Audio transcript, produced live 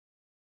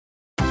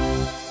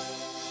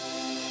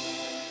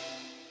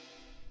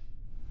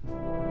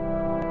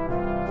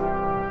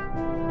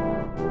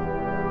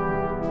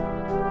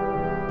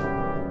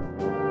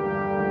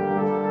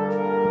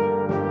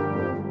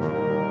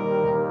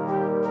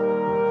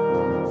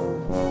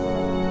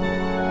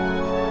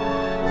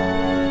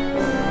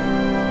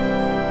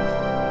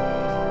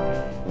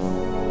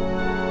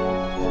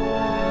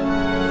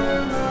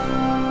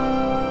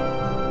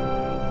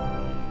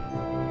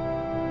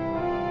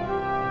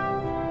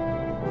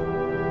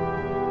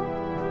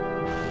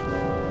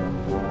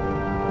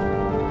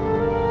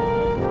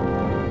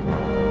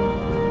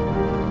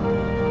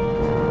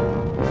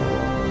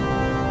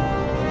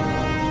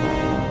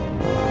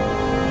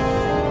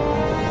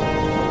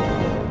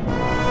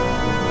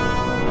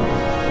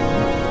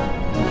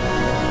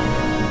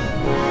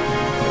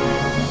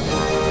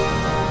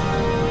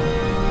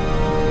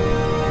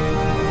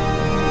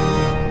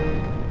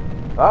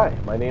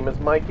My name is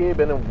Mike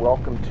Aben and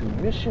welcome to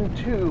Mission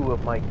 2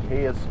 of my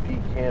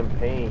KSP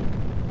campaign.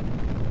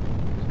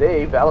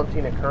 Today,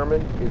 Valentina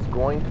Kerman is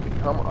going to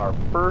become our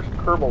first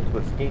Kerbal to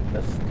escape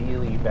the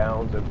steely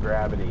bounds of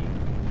gravity.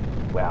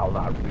 Well,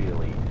 not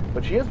really,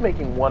 but she is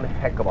making one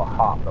heck of a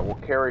hop that will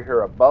carry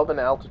her above an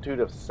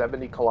altitude of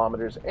 70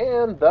 kilometers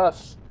and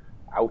thus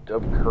out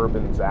of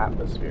Kerbin's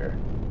atmosphere.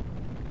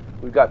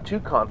 We've got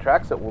two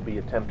contracts that we'll be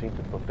attempting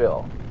to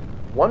fulfill.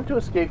 One to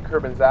escape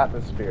Kerbin's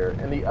atmosphere,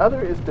 and the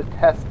other is to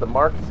test the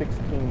Mark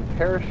 16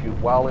 parachute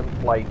while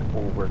in flight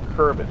over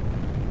Kerbin.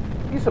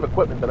 A piece of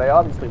equipment that I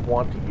obviously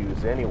want to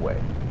use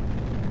anyway.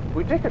 If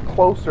we take a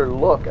closer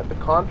look at the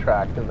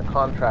contract and the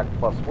contract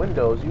plus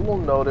windows, you will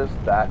notice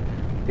that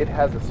it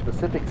has a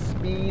specific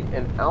speed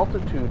and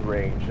altitude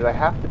range that I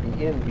have to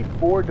be in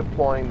before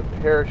deploying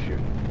the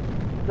parachute.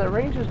 That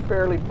range is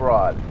fairly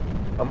broad.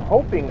 I'm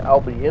hoping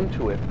I'll be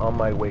into it on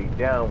my way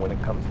down when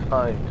it comes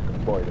time to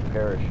deploy the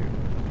parachute.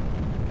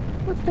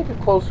 Let's take a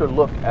closer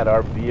look at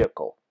our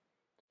vehicle.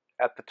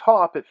 At the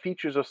top, it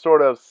features a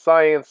sort of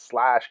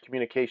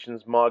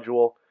science/communications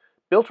module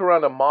built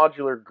around a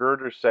modular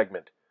girder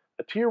segment,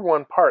 a Tier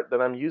 1 part that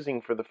I'm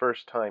using for the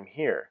first time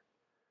here.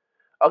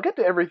 I'll get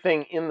to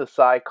everything in the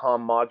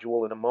SciComm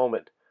module in a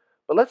moment,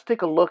 but let's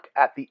take a look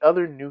at the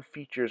other new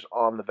features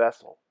on the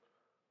vessel.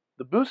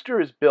 The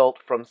booster is built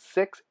from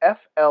 6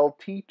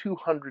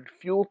 FLT200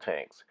 fuel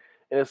tanks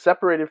and is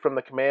separated from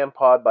the command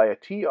pod by a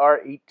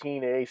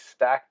TR-18A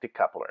stack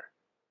decoupler.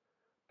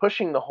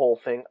 Pushing the whole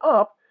thing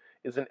up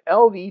is an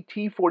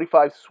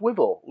LVT-45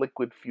 swivel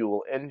liquid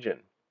fuel engine.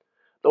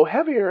 Though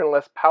heavier and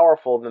less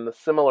powerful than the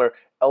similar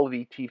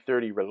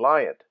LVT-30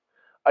 Reliant,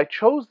 I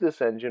chose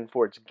this engine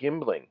for its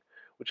gimbling,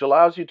 which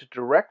allows you to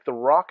direct the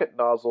rocket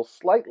nozzle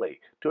slightly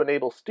to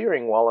enable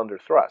steering while under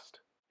thrust.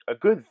 A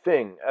good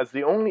thing, as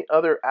the only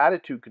other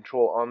attitude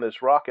control on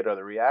this rocket are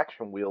the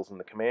reaction wheels in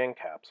the command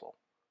capsule.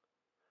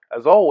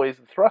 As always,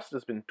 the thrust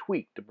has been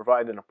tweaked to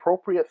provide an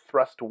appropriate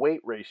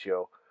thrust-to-weight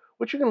ratio,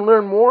 which you can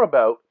learn more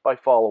about by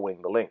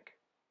following the link.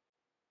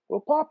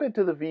 We'll pop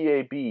into the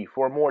VAB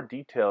for a more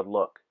detailed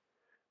look.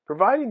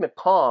 Providing the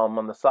comm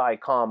on the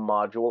SciComm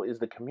module is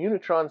the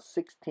Communitron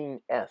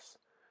 16S,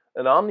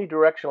 an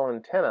omnidirectional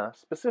antenna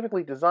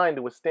specifically designed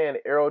to withstand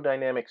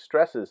aerodynamic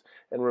stresses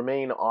and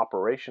remain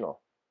operational.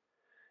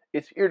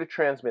 It's here to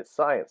transmit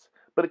science,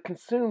 but it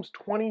consumes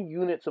 20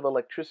 units of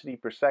electricity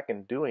per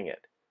second doing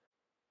it.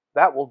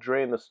 That will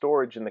drain the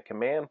storage in the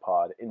command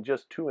pod in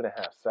just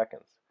 2.5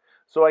 seconds.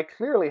 So I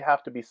clearly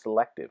have to be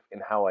selective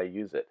in how I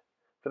use it.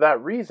 For that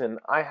reason,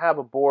 I have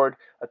aboard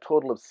a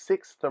total of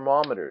 6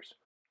 thermometers,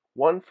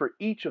 one for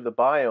each of the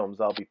biomes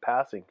I'll be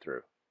passing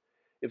through.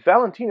 If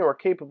Valentina were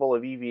capable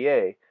of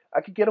EVA, I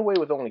could get away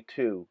with only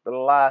 2, but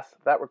alas,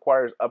 that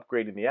requires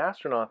upgrading the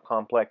astronaut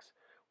complex,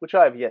 which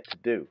I have yet to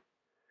do.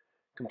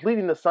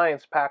 Completing the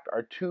science pack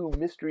are 2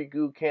 mystery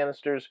goo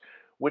canisters,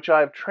 which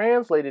I've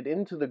translated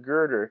into the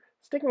girder,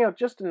 sticking out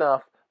just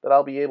enough that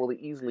I'll be able to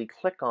easily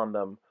click on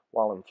them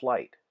while in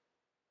flight.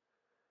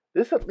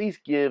 This at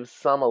least gives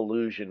some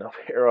illusion of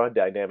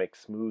aerodynamic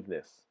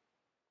smoothness.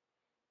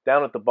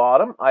 Down at the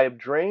bottom, I have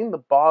drained the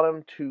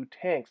bottom 2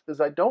 tanks as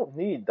I don't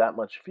need that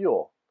much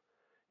fuel.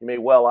 You may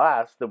well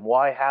ask, then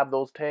why have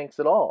those tanks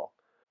at all?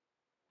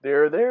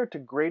 They're there to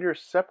greater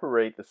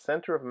separate the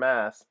center of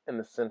mass and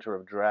the center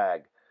of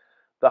drag.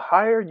 The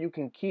higher you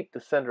can keep the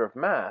center of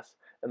mass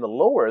and the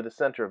lower the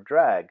center of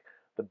drag,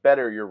 the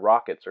better your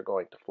rockets are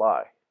going to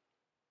fly.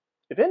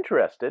 If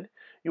interested,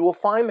 you will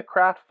find the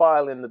craft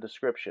file in the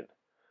description.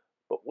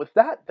 But with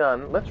that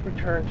done, let's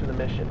return to the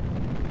mission.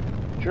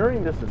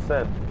 During this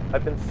ascent,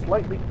 I've been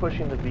slightly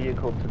pushing the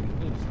vehicle to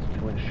the east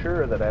to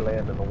ensure that I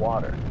land in the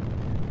water.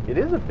 It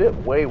is a bit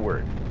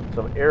wayward.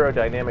 Some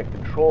aerodynamic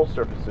control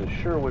surfaces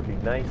sure would be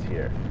nice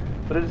here,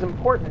 but it is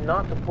important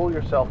not to pull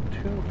yourself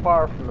too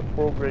far from the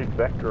prograde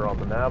vector on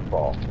the nav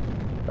ball.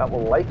 That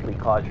will likely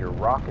cause your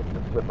rocket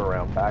to flip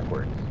around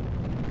backwards.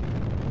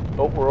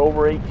 Oh, we're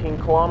over 18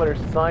 kilometers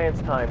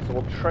science time, so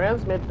we'll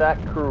transmit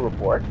that crew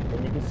report,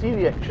 and you can see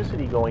the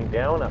electricity going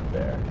down up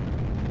there.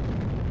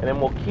 And then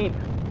we'll keep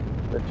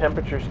the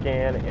temperature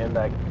scan and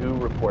that goo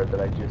report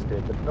that I just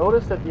did. But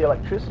notice that the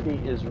electricity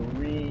is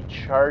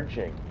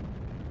recharging.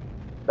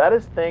 That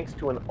is thanks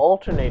to an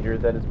alternator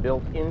that is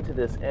built into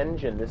this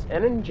engine. This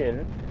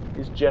engine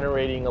is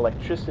generating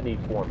electricity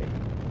for me.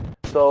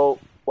 So,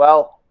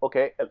 well,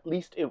 okay, at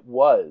least it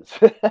was.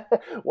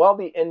 While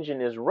the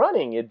engine is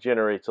running, it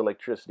generates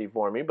electricity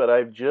for me, but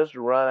I've just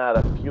run out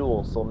of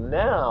fuel. So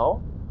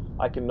now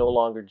I can no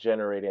longer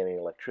generate any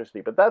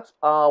electricity. But that's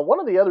one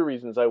of the other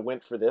reasons I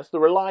went for this. The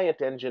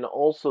Reliant engine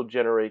also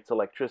generates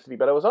electricity,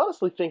 but I was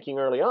honestly thinking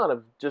early on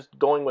of just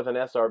going with an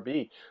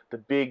SRB. The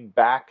big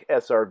back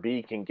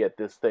SRB can get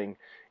this thing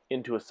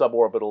into a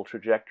suborbital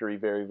trajectory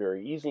very,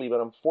 very easily,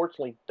 but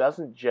unfortunately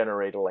doesn't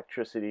generate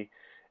electricity.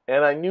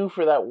 And I knew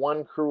for that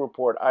one crew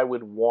report I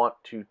would want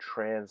to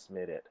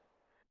transmit it.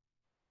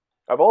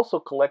 I've also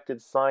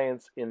collected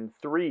science in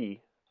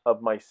 3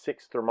 of my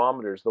 6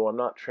 thermometers, though I'm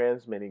not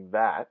transmitting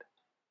that.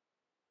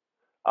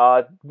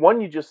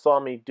 One you just saw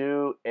me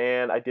do,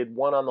 and I did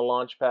one on the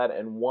launch pad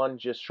and one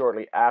just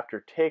shortly after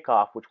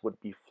takeoff, which would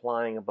be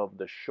flying above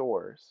the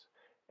shores.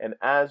 And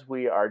as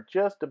we are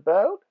just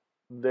about,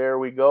 there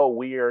we go,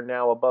 we are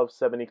now above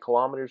 70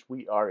 kilometers.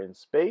 We are in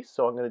space.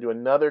 So I'm going to do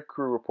another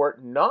crew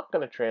report. Not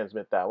going to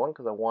transmit that one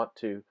because I want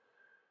to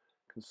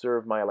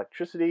conserve my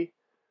electricity.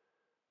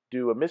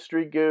 Do a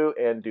mystery goo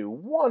and do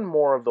one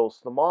more of those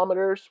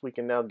thermometers. We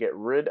can now get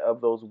rid of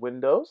those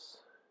windows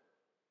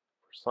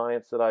for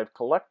science that I've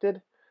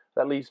collected.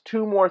 That leaves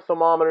two more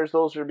thermometers.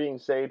 Those are being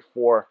saved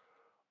for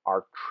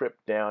our trip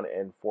down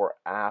and for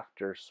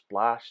after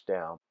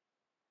splashdown.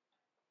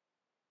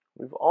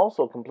 We've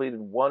also completed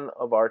one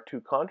of our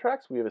two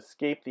contracts. We have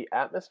escaped the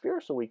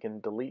atmosphere, so we can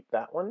delete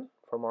that one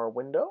from our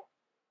window.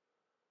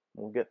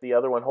 We'll get the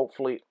other one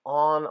hopefully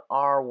on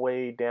our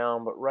way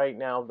down. But right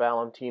now,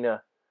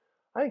 Valentina,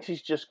 I think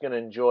she's just going to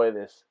enjoy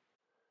this.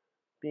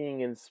 Being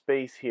in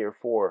space here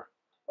for,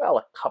 well,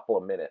 a couple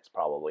of minutes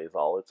probably is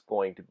all it's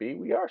going to be.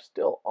 We are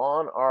still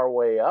on our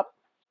way up,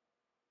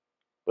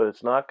 but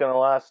it's not going to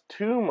last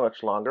too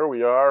much longer.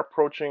 We are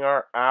approaching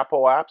our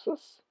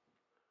apoapsis,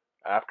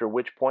 after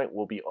which point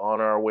we'll be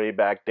on our way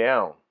back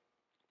down.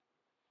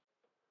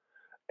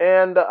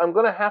 And I'm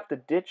going to have to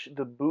ditch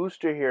the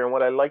booster here, and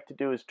what I like to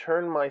do is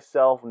turn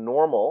myself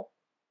normal,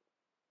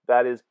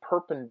 that is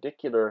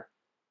perpendicular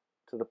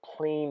to the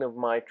plane of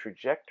my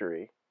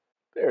trajectory.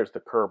 There's the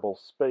Kerbal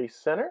Space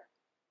Center,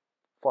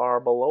 far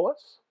below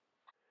us,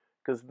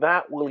 because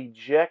that will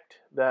eject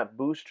that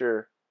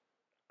booster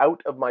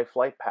out of my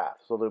flight path,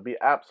 so there'll be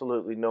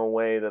absolutely no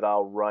way that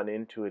I'll run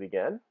into it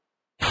again.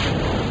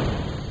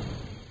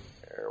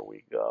 There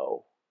we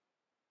go.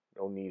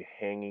 No need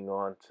hanging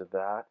on to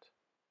that.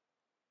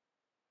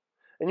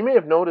 And you may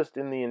have noticed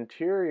in the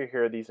interior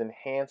here, these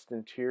enhanced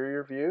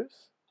interior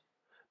views.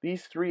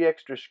 These 3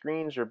 extra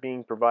screens are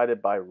being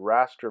provided by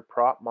Raster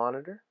Prop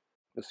Monitor.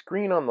 The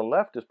screen on the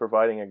left is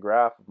providing a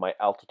graph of my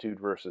altitude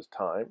versus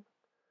time.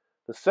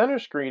 The center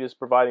screen is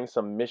providing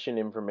some mission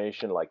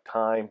information like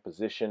time,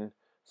 position,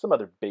 some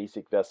other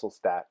basic vessel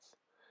stats.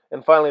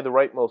 And finally, the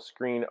rightmost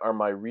screen are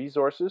my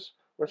resources,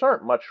 which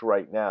aren't much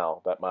right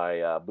now that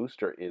my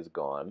booster is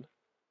gone.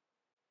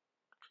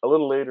 A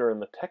little later in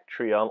the tech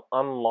tree, I'll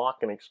unlock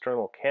an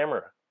external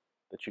camera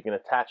that you can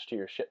attach to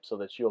your ship so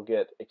that you'll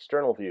get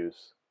external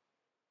views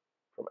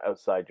from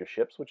outside your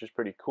ships, which is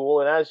pretty cool.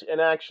 And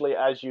actually,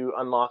 as you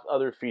unlock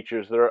other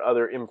features, there are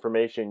other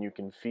information you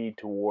can feed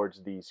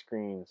towards these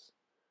screens.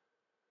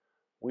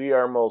 We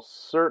are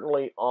most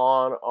certainly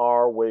on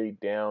our way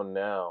down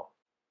now.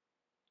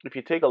 If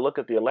you take a look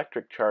at the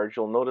electric charge,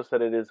 you'll notice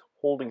that it is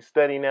holding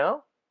steady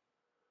now.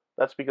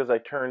 That's because I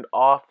turned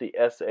off the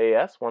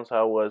SAS once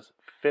I was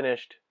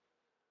finished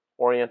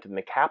orienting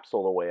the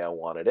capsule the way I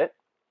wanted it.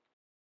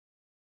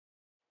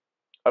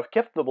 I've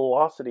kept the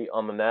velocity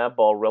on the nav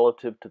ball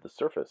relative to the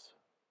surface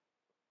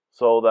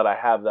so that I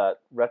have that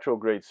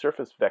retrograde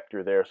surface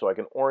vector there so I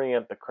can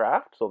orient the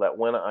craft so that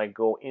when I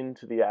go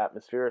into the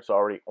atmosphere it's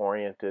already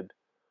oriented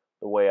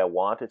the way I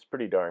want. It's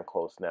pretty darn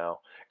close now.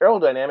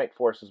 Aerodynamic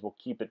forces will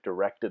keep it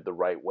directed the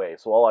right way.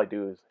 So all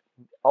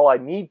I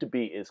need to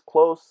be is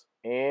close,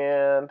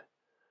 and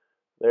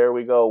there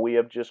we go. We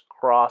have just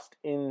crossed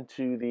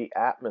into the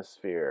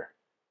atmosphere.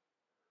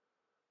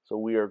 So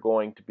we are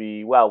going to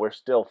be, well, we're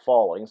still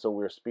falling, so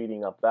we're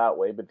speeding up that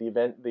way, but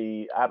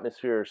the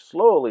atmosphere is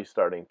slowly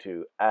starting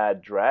to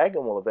add drag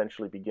and will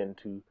eventually begin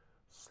to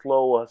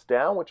slow us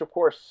down, which of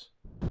course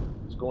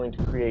is going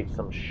to create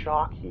some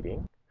shock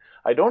heating.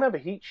 I don't have a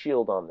heat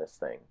shield on this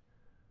thing,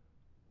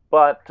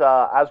 but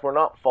as we're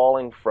not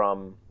falling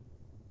from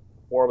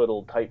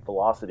orbital type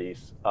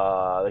velocities,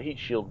 the heat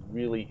shield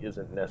really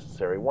isn't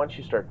necessary. Once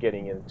you start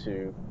getting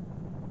into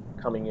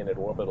coming in at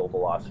orbital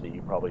velocity,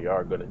 you probably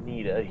are going to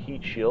need a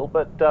heat shield,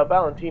 but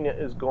Valentina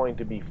is going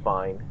to be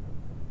fine.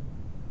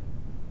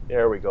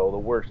 There we go, the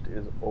worst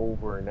is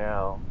over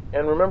now.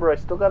 And remember, I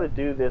still got to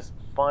do this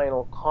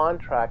final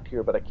contract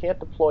here, but I can't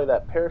deploy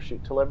that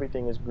parachute till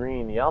everything is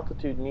green. The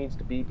altitude needs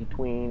to be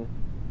between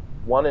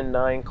 1 and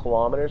 9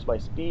 kilometers. My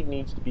speed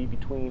needs to be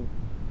between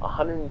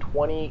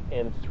 120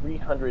 and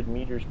 300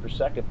 meters per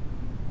second.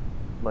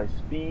 My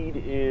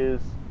speed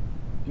is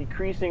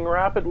decreasing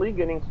rapidly,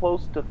 getting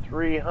close to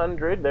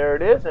 300. There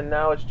it is, and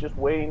now it's just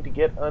waiting to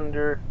get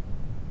under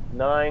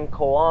 9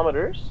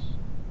 kilometers.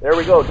 There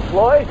we go,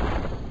 deploy,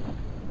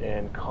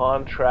 and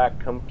contract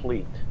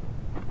complete.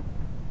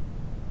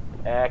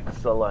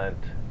 Excellent.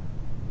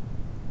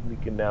 We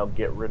can now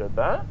get rid of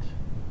that.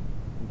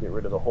 Get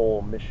rid of the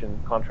whole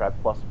mission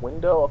contract plus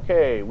window.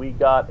 Okay, we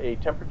got a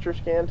temperature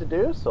scan to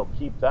do, so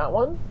keep that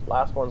one.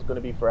 Last one's going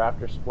to be for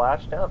after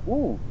splashdown.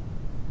 Ooh,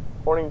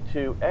 according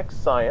to X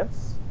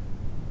Science,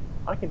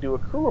 I can do a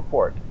crew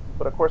report,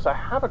 but of course I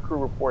have a crew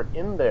report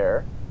in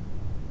there.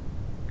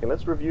 Okay,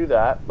 let's review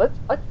that.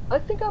 I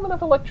think I have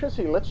enough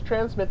electricity. Let's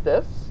transmit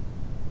this.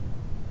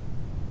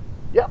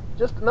 Yep,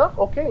 just enough.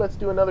 Okay, let's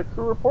do another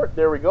crew report.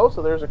 There we go.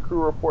 So there's a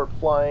crew report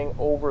flying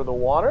over the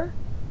water.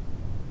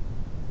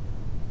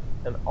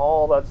 And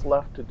all that's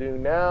left to do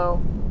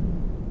now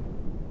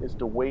is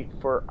to wait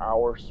for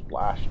our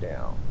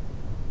splashdown.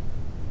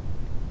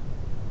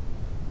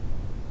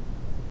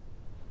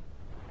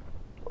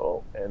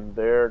 Oh, and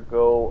there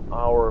go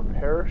our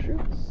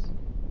parachutes.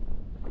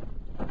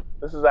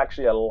 This is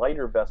actually a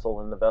lighter vessel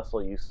than the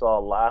vessel you saw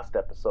last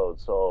episode,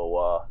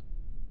 so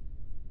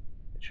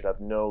it should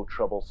have no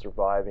trouble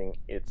surviving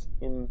its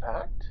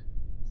impact.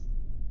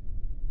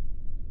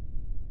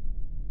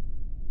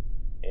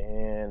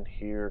 And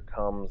here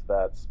comes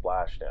that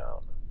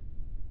splashdown.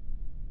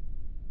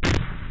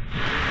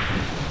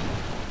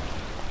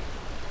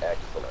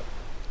 Excellent.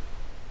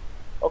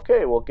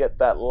 Okay, we'll get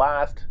that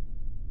last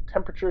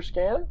temperature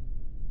scan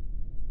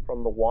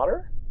from the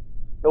water.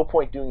 No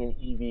point doing an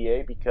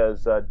EVA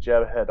because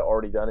Jeb had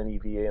already done an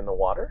EVA in the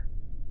water.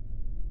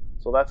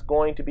 So that's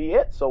going to be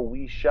it. So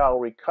we shall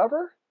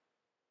recover.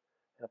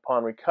 And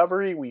upon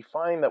recovery, we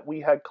find that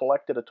we had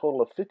collected a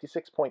total of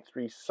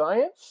 56.3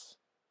 science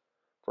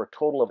for a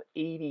total of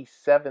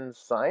 87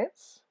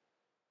 science.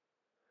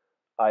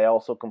 I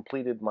also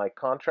completed my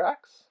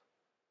contracts,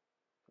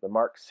 the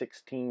Mark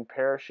 16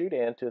 parachute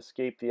and to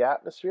escape the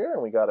atmosphere,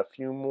 and we got a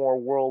few more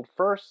world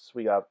firsts.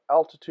 We got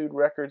altitude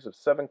records of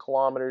 7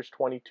 kilometers,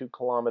 22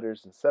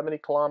 kilometers, and 70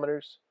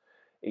 kilometers,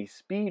 a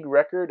speed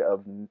record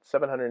of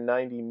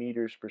 790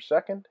 meters per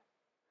second,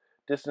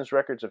 distance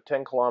records of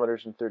 10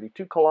 kilometers and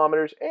 32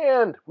 kilometers,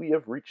 and we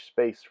have reached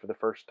space for the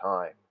first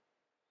time.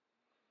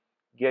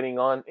 Getting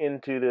on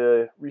into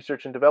the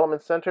Research and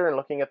Development Center and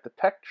looking at the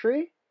tech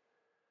tree,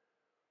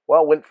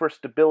 well, went for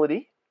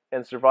stability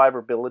and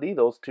survivability.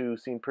 Those two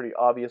seem pretty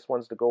obvious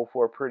ones to go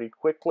for pretty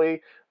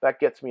quickly. That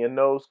gets me a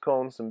nose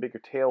cone, some bigger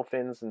tail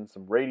fins, and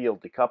some radial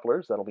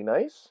decouplers. That'll be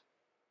nice.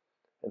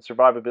 And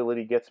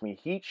survivability gets me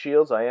heat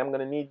shields. I am going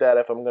to need that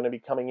if I'm going to be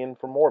coming in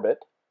from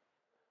orbit.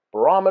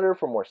 Barometer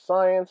for more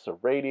science, a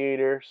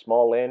radiator,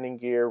 small landing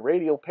gear,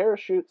 radial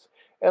parachutes,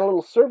 and a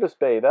little service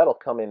bay. That'll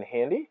come in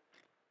handy.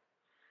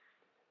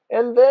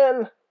 And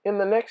then in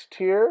the next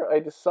tier, I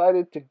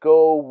decided to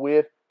go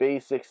with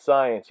basic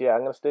science. Yeah,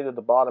 I'm going to stay to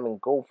the bottom and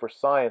go for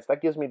science.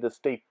 That gives me the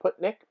Stay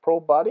Putnik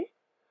probe body.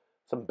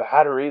 Some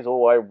batteries.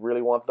 Oh, I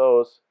really want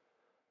those.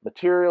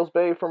 Materials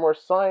bay for more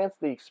science.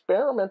 The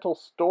experimental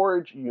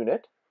storage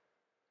unit.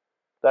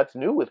 That's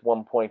new with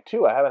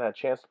 1.2. I haven't had a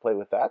chance to play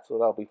with that, so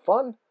that'll be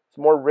fun.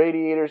 Some more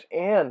radiators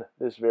and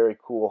this very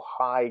cool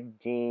high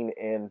gain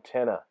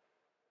antenna.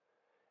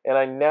 And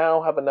I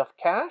now have enough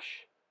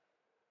cash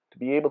to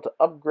be able to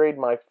upgrade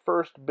my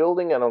first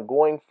building, and I'm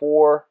going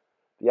for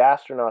the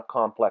astronaut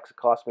complex. It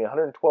cost me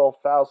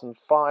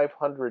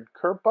 112,500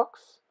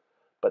 Kerbals,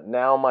 but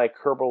now my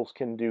Kerbals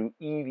can do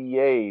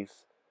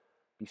EVAs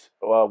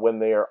when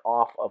they are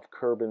off of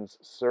Kerbin's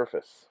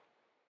surface.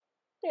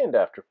 And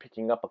after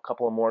picking up a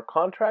couple of more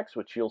contracts,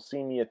 which you'll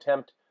see me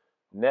attempt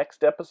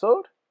next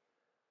episode,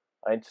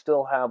 I'd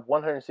still have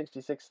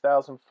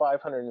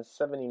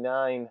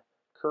 166,579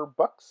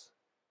 Kerbals,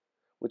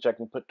 which I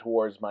can put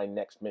towards my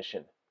next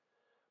mission.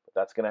 But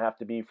that's going to have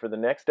to be for the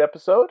next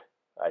episode.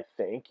 I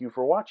thank you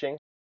for watching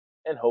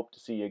and hope to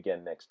see you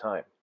again next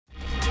time.